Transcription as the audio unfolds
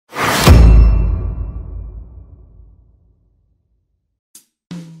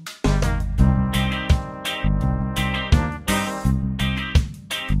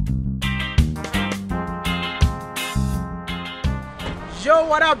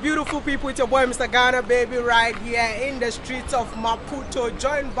what up, beautiful people? It's your boy Mr. Ghana Baby right here in the streets of Maputo,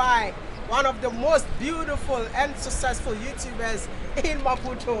 joined by one of the most beautiful and successful YouTubers in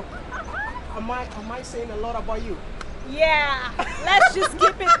Maputo. Am I saying a lot about you? Yeah, let's just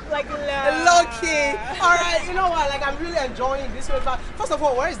keep it like low key. Alright, you know what, like I'm really enjoying this place. First of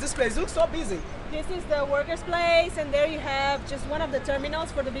all, where is this place? It looks so busy. This is the workers' place, and there you have just one of the terminals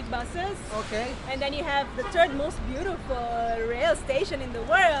for the big buses. Okay. And then you have the third most beautiful rail station in the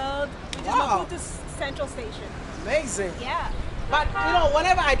world, which is Maputo's Central Station. Amazing. Yeah. But you know,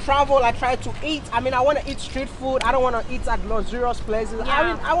 whenever I travel, I try to eat. I mean, I want to eat street food. I don't want to eat at luxurious places. Yeah.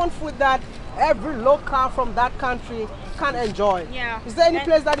 I mean, I want food that every local from that country can enjoy. Yeah. Is there any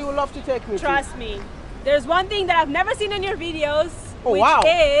place that you would love to take me to? Trust me. There's one thing that I've never seen in your videos, which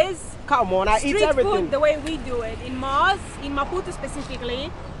is come on, I eat everything. Food the way we do it. In Maputo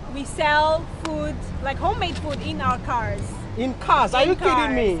specifically, we sell food, like homemade food, in our cars. In cars? Are you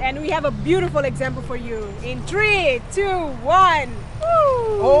kidding me? And we have a beautiful example for you. In 3, 2, 1. Woo!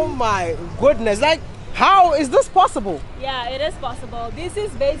 Oh my goodness. Like, how is this possible? Yeah, it is possible. This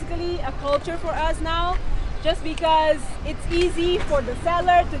is basically a culture for us now, just because it's easy for the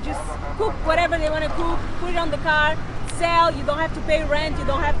seller to just cook whatever they want to cook, put it on the car, sell. You don't have to pay rent, you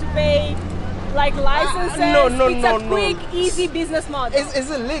don't have to pay like licenses. It's a quick, easy business model. Is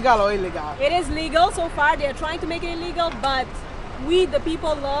it legal or illegal? It is legal so far. They're trying to make it illegal, but we, the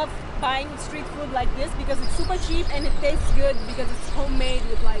people, love buying street food like this because it's super cheap and it tastes good because it's homemade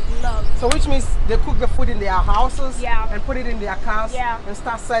with like love. So which means they cook the food in their houses and put it in their cars and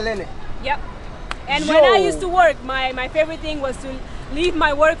start selling it. Yep. And when I used to work, my favorite thing was to leave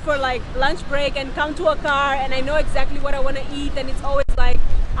my work for like lunch break and come to a car, and I know exactly what I want to eat, and it's always like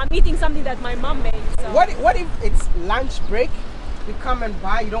I'm eating something that my mom made. So. What if it's lunch break? You come and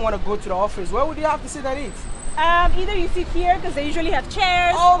buy, you don't want to go to the office. Where would you have to sit and eat? Either you sit here because they usually have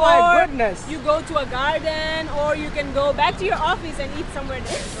chairs. Oh my or goodness! You go to a garden, or you can go back to your office and eat somewhere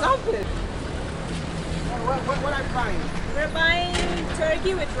there. Something. What are you buying? We're buying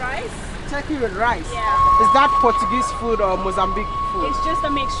turkey with rice. Turkey with rice? Yeah. Is that Portuguese food or Mozambique food? It's just a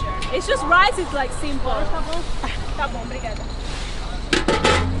mixture. It's just rice, it's like simple. Tá bom, obrigada.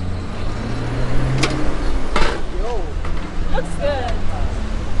 Yo. Looks good.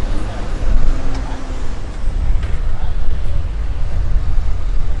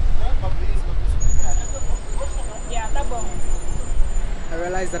 Yeah, tá bom. I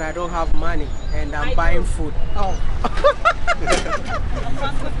realized that I don't have money and I'm buying food. Oh.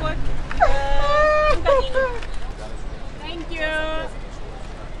 Thank you.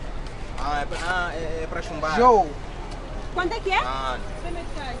 Yo. Quanto é que é?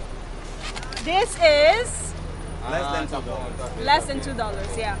 This is less than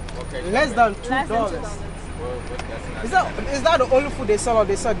 $2, yeah. Okay. Less than $2. Is that the only food they sell, or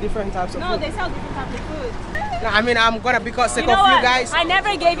they sell different types of food? No, they sell different types of food. No, I mean, I'm gonna be sick of you guys. I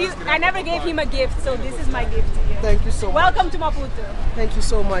never gave him a gift, so this is my gift to you. Thank you so much. Welcome to Maputo. Thank you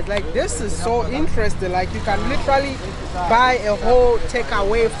so much. Like, this is so interesting. Like, you can literally buy a whole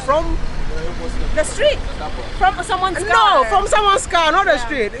takeaway from the street, from someone's car. No, from someone's car, not the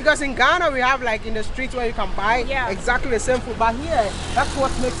street. Because in Ghana we have like in the streets where you can buy exactly the same food, but here that's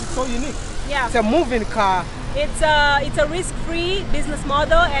what makes it so unique. Yeah, it's a moving car. It's a risk-free business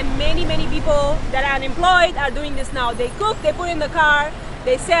model, and many people that are unemployed are doing this now. They cook, they put in the car,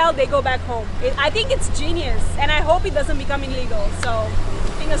 they sell, they go back home. I think it's genius, and I hope it doesn't become illegal. So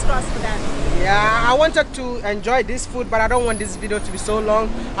fingers crossed for that. Yeah, I wanted to enjoy this food, but I don't want this video to be so long.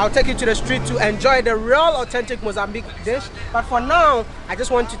 I'll take you to the street to enjoy the real authentic Mozambique dish. But for now, I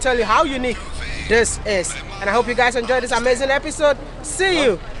just want to tell you how unique this is. And I hope you guys enjoyed this amazing episode. See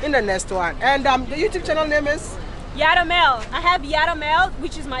you in the next one. And the YouTube channel name is? Yara Mel. I have Yara Mel,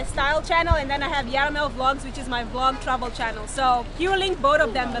 which is my style channel, and then I have Yara Mel Vlogs, which is my vlog travel channel. So he will link both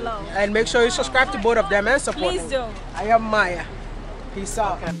of them below. And make sure you subscribe to both of them and support them. Please do. I am Maya. Peace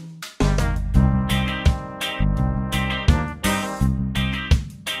out. Okay.